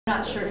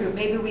Not sure who.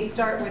 Maybe we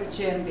start with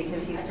Jim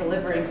because he's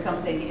delivering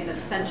something in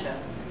absentia.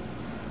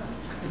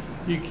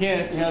 You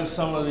can't have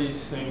some of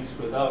these things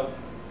without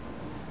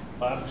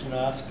Bob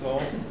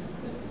Janasco.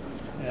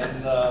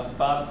 And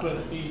Bob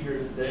couldn't be here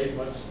today,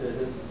 much to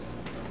his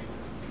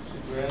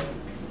chagrin.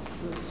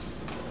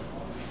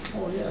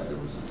 Oh yeah, there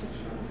was a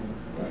picture of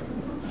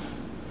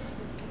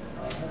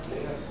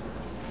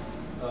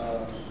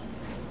him.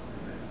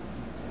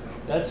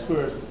 That's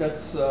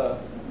the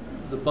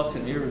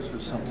Buccaneers or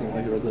something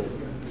like that.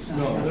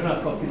 No, they're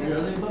not Buccaneers.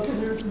 Are they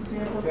Buccaneers in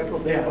Tampa?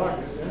 They are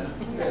Bucks.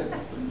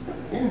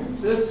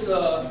 This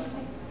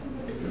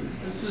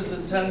is a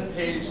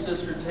 10-page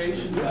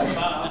dissertation by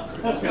Bob.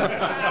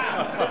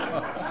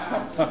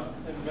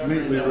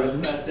 It's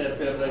not that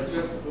bad, but I do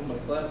have to put my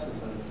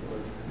glasses on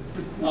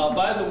for it.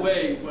 By the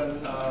way, when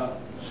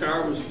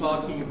Shar was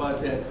talking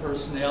about that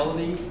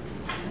personality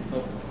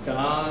of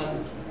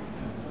Don,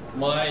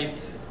 Mike,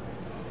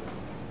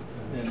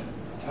 and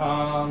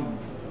Tom,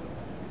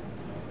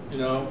 you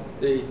know,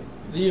 the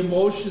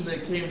emotion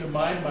that came to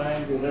my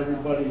mind that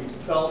everybody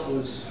felt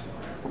was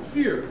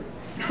fear.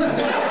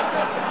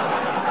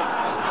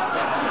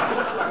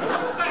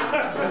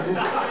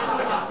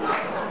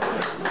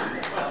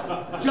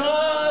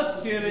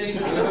 Just kidding.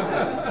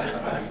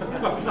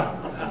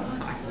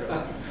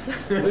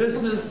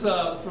 This is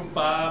from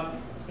Bob,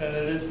 and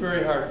it is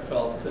very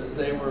heartfelt because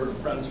they were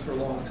friends for a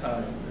long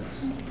time.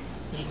 It's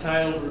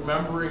entitled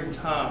Remembering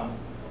Tom.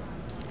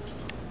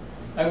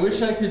 I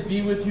wish I could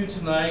be with you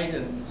tonight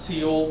and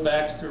see old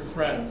Baxter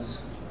friends.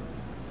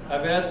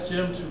 I've asked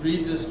Jim to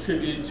read this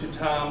tribute to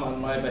Tom on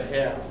my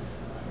behalf.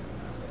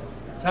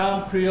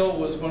 Tom Creel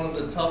was one of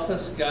the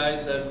toughest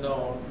guys I've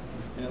known,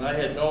 and I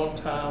had known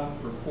Tom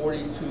for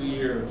 42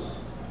 years.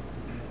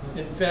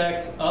 In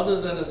fact,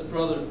 other than his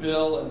brother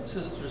Bill and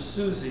sister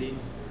Susie,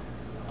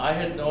 I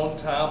had known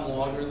Tom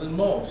longer than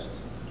most.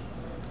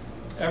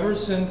 Ever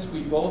since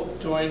we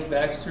both joined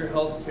Baxter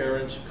Healthcare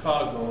in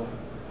Chicago,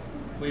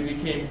 we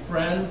became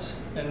friends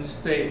and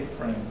stayed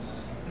friends.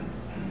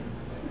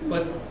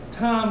 But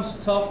Tom's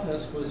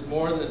toughness was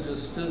more than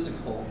just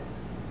physical.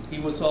 He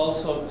was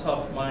also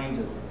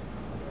tough-minded.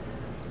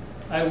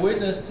 I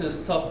witnessed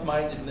his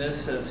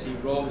tough-mindedness as he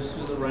rose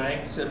through the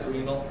ranks at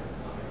Renal,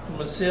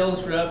 from a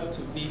sales rep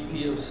to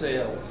VP of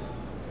sales.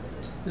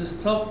 His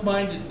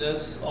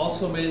tough-mindedness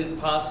also made it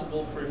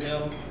possible for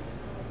him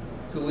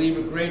to leave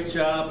a great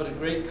job at a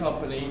great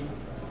company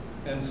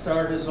and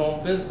start his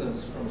own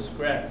business from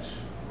scratch.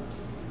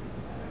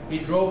 He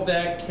drove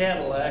that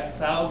Cadillac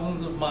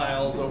thousands of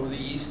miles over the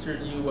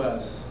eastern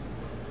U.S.,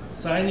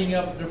 signing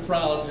up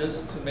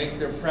nephrologists to make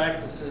their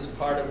practices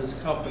part of his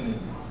company,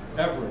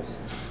 Everest.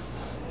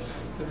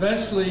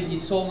 Eventually, he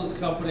sold his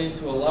company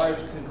to a large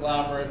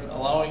conglomerate,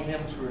 allowing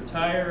him to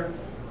retire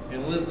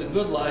and live the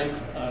good life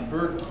on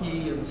Bird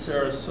Key in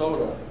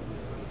Sarasota.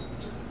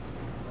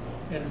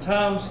 And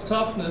Tom's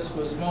toughness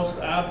was most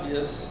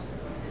obvious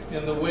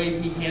in the way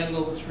he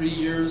handled 3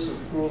 years of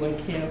grueling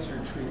cancer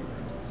treatment,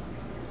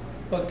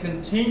 but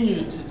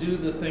continued to do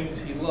the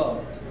things he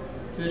loved: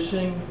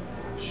 fishing,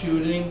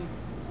 shooting,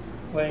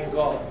 playing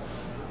golf.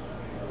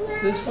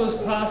 This was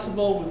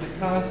possible with the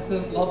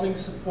constant loving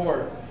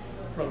support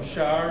from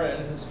Shar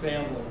and his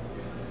family.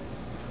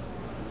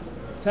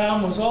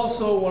 Tom was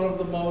also one of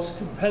the most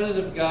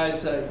competitive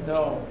guys I've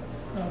known.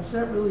 Now, is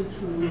that really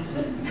true?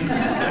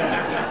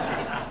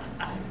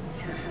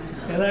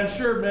 And I'm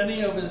sure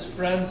many of his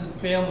friends and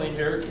family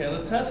here can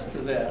attest to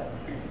that.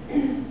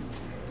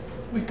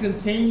 We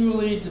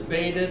continually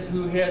debated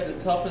who had the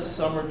toughest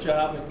summer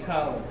job in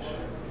college.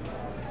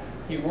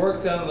 He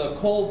worked on the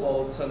coal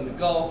boats on the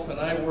Gulf, and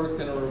I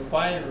worked in a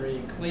refinery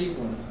in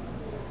Cleveland.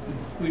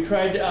 We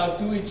tried to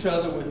outdo each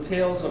other with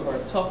tales of our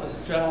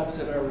toughest jobs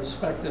at our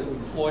respective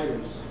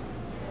employers.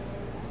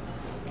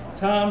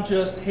 Tom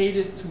just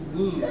hated to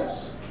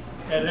lose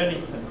at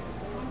anything.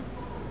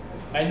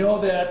 I know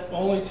that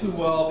only too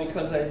well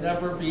because I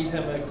never beat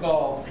him at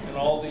golf in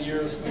all the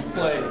years we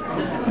played.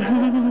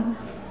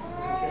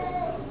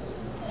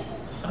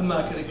 I'm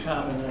not going to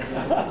comment on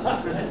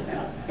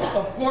that.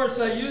 Of course,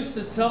 I used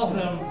to tell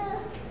him,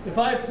 if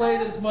I played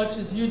as much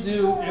as you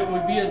do, it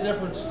would be a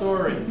different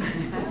story.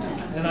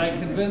 And I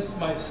convinced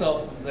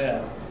myself of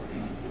that.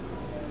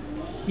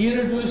 He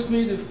introduced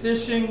me to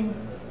fishing,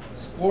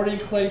 sporting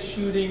clay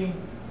shooting,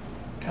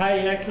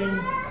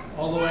 kayaking,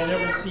 although I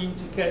never seemed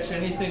to catch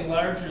anything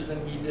larger than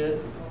he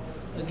did.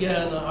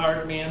 Again, a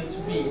hard man to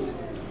beat.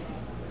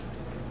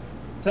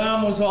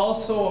 Tom was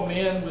also a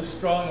man with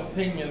strong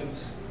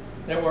opinions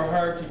that were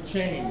hard to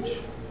change.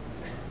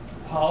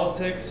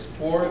 Politics,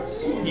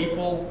 sports,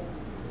 people.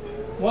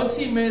 Once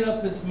he made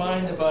up his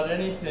mind about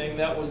anything,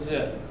 that was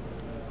it.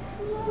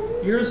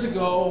 Years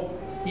ago,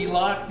 he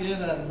locked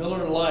in on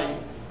Miller Lite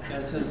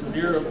as his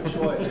beer of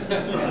choice.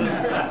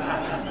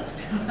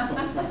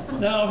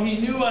 Now, he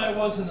knew I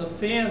wasn't a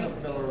fan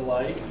of Miller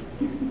Lite.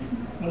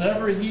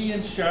 Whenever he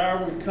and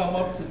Shar would come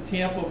up to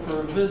Tampa for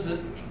a visit,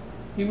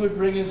 he would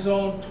bring his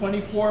own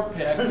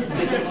 24-pack of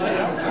Miller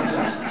Lite,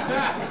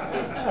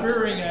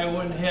 fearing I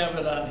wouldn't have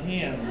it on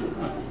hand.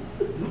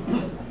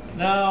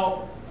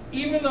 Now,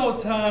 even though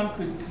Tom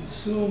could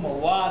consume a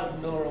lot of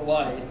Miller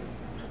Lite,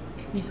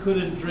 he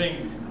couldn't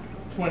drink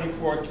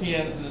 24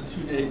 cans in a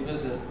 2-day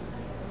visit.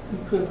 He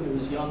could when he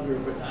was younger,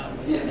 but not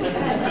when he was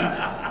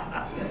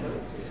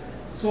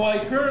So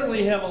I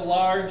currently have a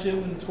large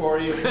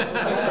inventory of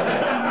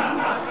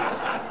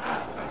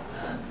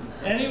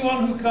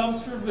anyone who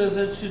comes for a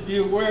visit should be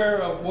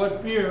aware of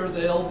what beer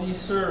they'll be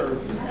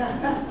served.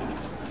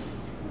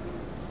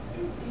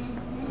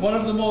 One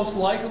of the most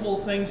likable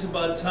things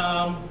about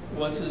Tom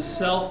was his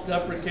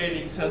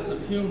self-deprecating sense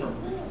of humor,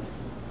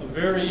 a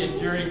very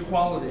endearing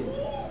quality.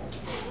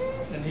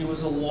 And he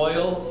was a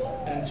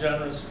loyal and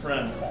generous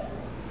friend.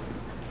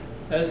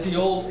 As the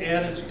old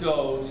adage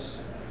goes,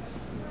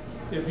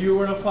 if you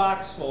were in a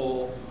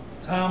foxhole,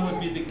 Tom would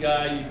be the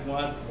guy you'd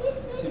want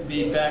to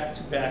be back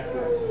to back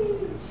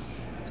with.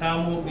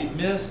 Tom will be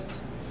missed,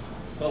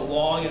 but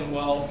long and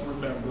well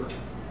remembered.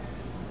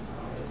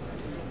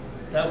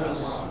 That was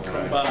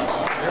from Bob.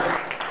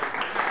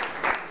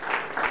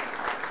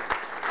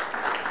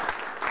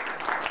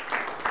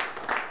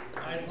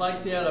 I'd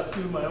like to add a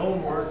few of my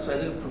own words. I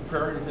didn't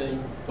prepare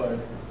anything, but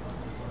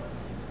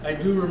I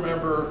do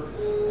remember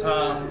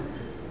Tom,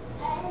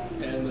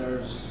 and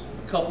there's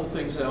a couple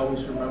things I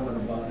always remembered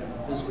about him.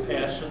 His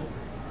passion.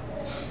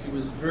 He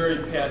was very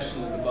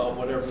passionate about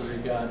whatever he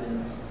got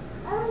in.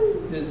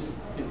 His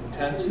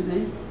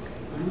intensity.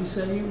 What did we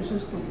say? He was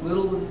just a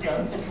little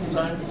intense from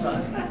time to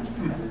time.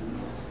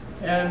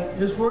 And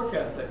his work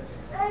ethic.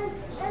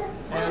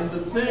 And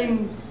the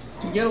thing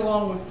to get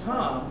along with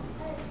Tom,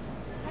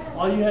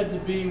 all you had to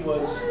be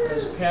was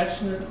as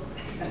passionate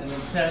and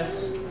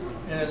intense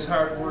and as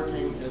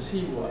hardworking as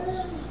he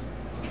was.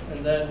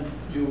 And then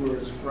you were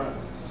his friend.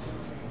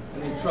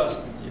 And he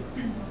trusted you.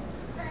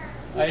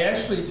 I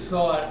actually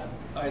thought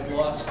I'd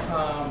lost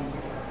Tom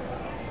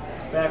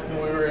back when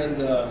we were in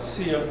the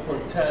Sea of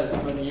Cortez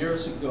many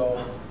years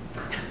ago.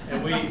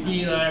 And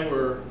he and I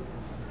were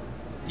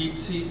deep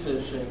sea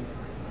fishing.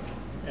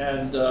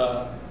 And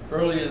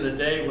early in the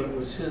day when it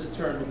was his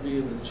turn to be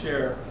in the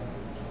chair,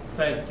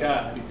 thank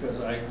God, because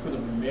I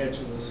couldn't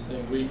imagine this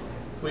thing.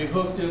 We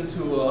hooked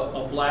into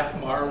a black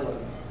marlin.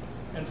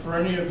 And for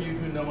any of you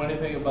who know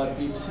anything about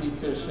deep sea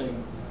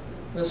fishing,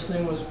 this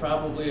thing was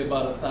probably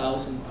about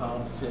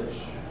 1,000-pound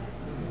fish.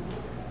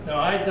 Now,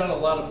 I'd done a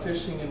lot of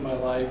fishing in my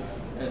life,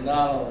 and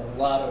not a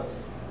lot of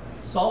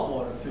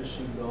saltwater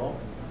fishing though.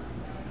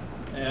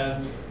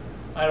 And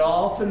I'd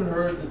often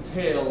heard the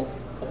tale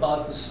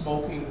about the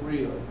smoking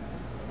reel.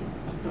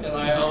 And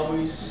I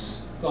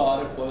always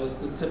thought it was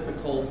the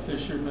typical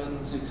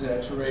fisherman's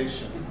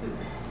exaggeration.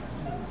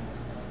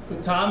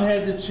 But Tom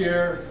had the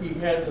chair, he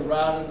had the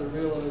rod and the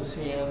reel in his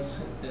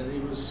hands, and he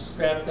was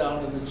strapped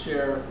down in the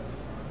chair,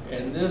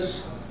 and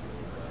this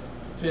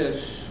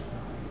fish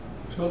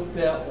took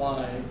that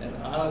line, and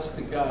honest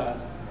to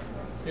God,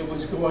 it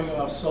was going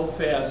off so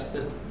fast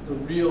that the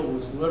reel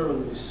was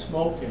literally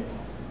smoking.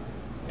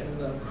 And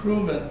the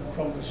crewman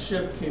from the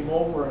ship came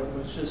over and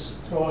was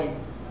just throwing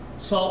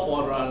salt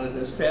water on it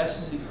as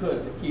fast as he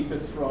could to keep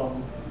it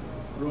from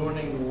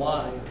ruining the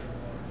line.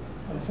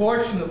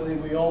 Unfortunately,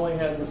 we only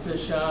had the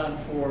fish on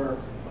for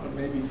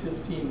maybe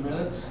 15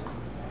 minutes.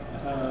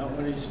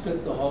 When he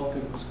spit the hook,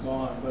 it was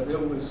gone. But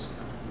it was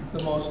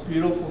the most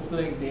beautiful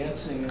thing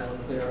dancing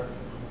out there.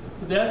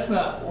 But that's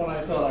not when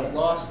I thought I'd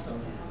lost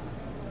him.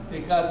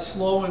 It got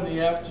slow in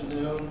the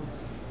afternoon.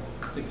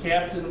 The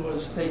captain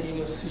was taking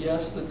a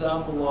siesta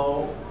down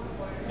below,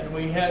 and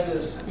we had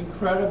this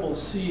incredible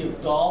sea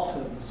of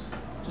dolphins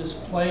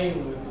just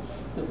playing with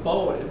the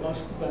boat. It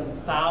must have been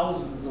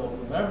thousands of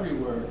them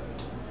everywhere.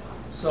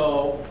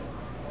 So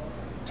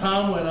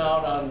Tom went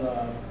out on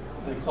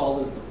they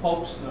called it the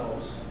Pope's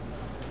nose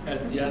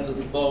at the end of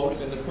the boat,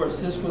 and of course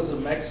this was a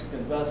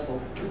Mexican vessel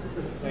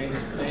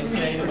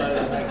maintained by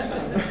the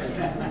Mexicans.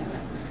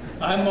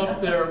 I'm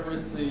up there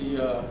with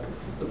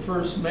the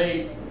first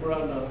mate. We're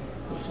on the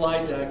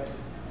fly deck,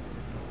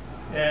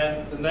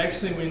 and the next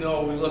thing we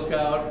know, we look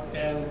out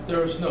and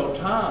there's no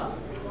Tom.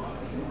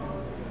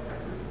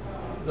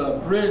 The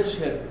bridge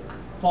had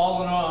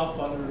fallen off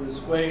under his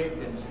weight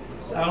and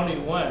down he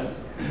went.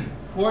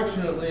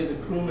 Fortunately,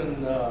 the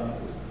crewman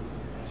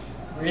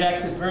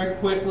reacted very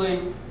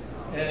quickly,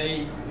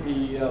 and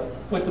he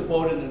put the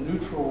boat into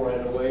neutral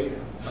right away.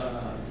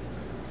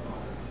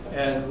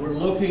 And we're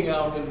looking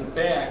out in the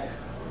back.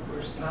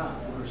 Where's Tom?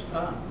 Where's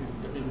Tom?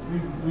 I mean,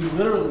 we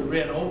literally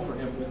ran over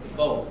him with the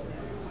boat.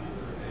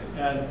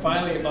 And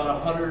finally, about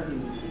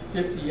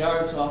 150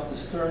 yards off the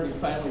stern, he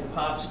finally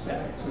pops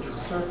back to the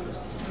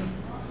surface.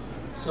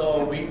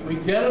 So we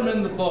get him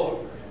in the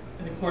boat,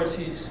 and of course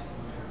his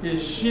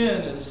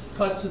shin is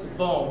cut to the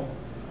bone,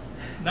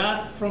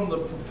 not from the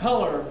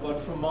propeller,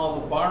 but from all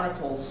the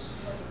barnacles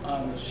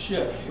on the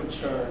ship,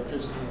 which are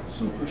just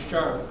super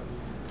sharp.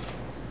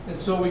 And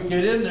so we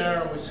get in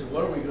there and we said,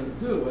 what are we going to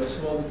do? I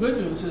said, well, the good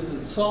news is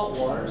it's salt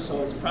water,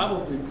 so it's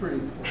probably pretty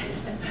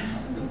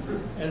clean.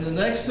 And the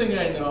next thing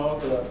I know,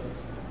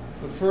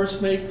 the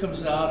first mate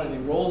comes out and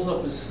he rolls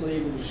up his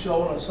sleeve and he's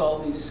showing us all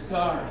these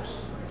scars.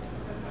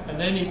 And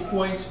then he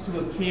points to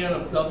a can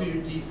of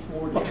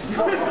WD-40.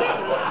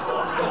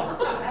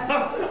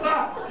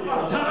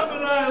 Tom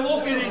and I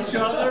look at each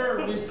other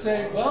and we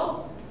say,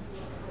 well,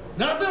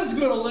 nothing's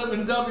going to live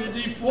in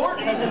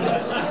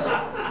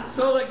WD-40.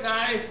 So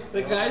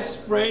the guy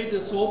sprayed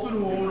this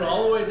open wound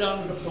all the way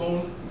down to the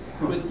bone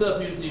with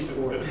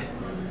WD-40.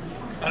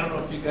 I don't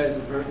know if you guys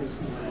have heard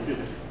this.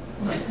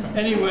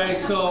 Anyway,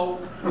 so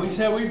we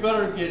said we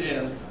better get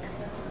in.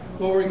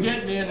 Well, we're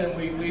getting in and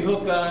we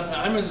hook on.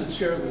 I'm in the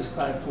chair this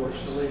time,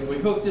 fortunately. And we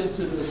hooked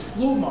into this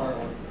blue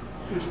marlin,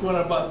 which went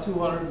about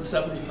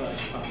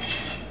 275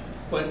 pounds.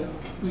 But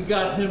we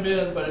got him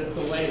in, but it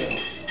delayed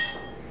us.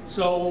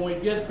 So when we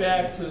get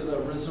back to the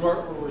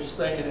resort where we're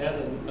staying at,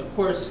 and of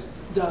course,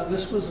 Don,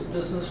 this was a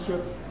business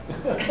trip.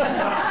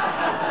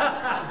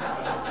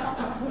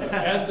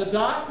 And the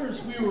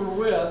doctors we were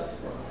with,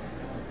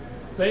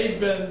 they'd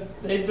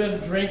been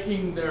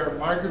drinking their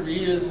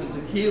margaritas and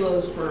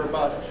tequilas for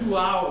about 2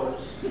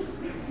 hours.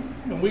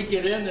 And we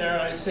get in there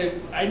and I say,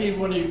 I need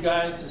one of you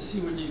guys to see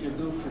what you can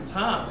do for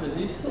Tom, because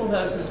he still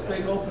has this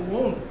big open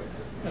wound.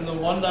 And the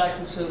one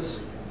doctor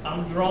says,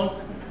 I'm drunk,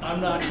 I'm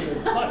not going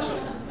to touch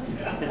him.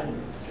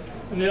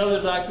 And the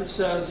other doctor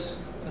says,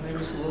 and he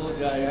was a little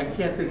guy, I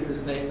can't think of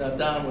his name, now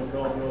Don would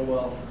know him real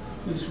well.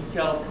 He was from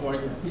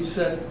California. He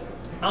said,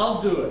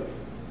 I'll do it.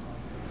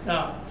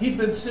 Now, he'd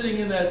been sitting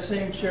in that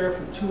same chair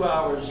for 2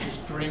 hours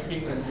just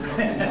drinking and drinking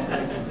and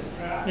drinking.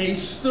 And he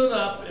stood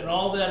up and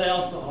all that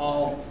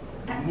alcohol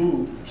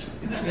moved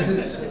in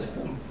his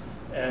system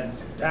and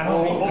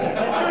down he went.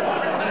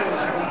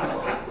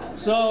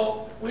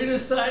 So we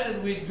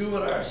decided we'd do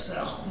it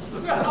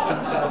ourselves.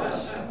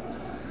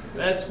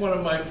 That's one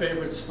of my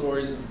favorite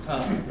stories of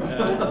Tom.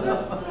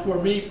 And,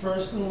 for me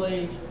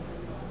personally,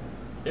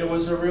 it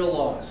was a real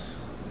loss.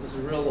 It was a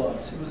real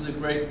loss. He was a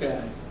great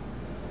guy.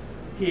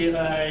 He and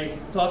I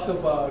talk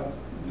about,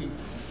 we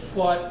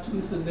fought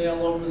tooth and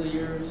nail over the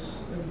years,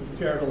 and we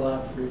cared a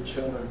lot for each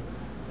other,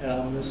 and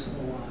I'll miss him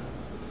a lot.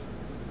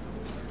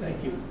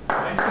 Thank you.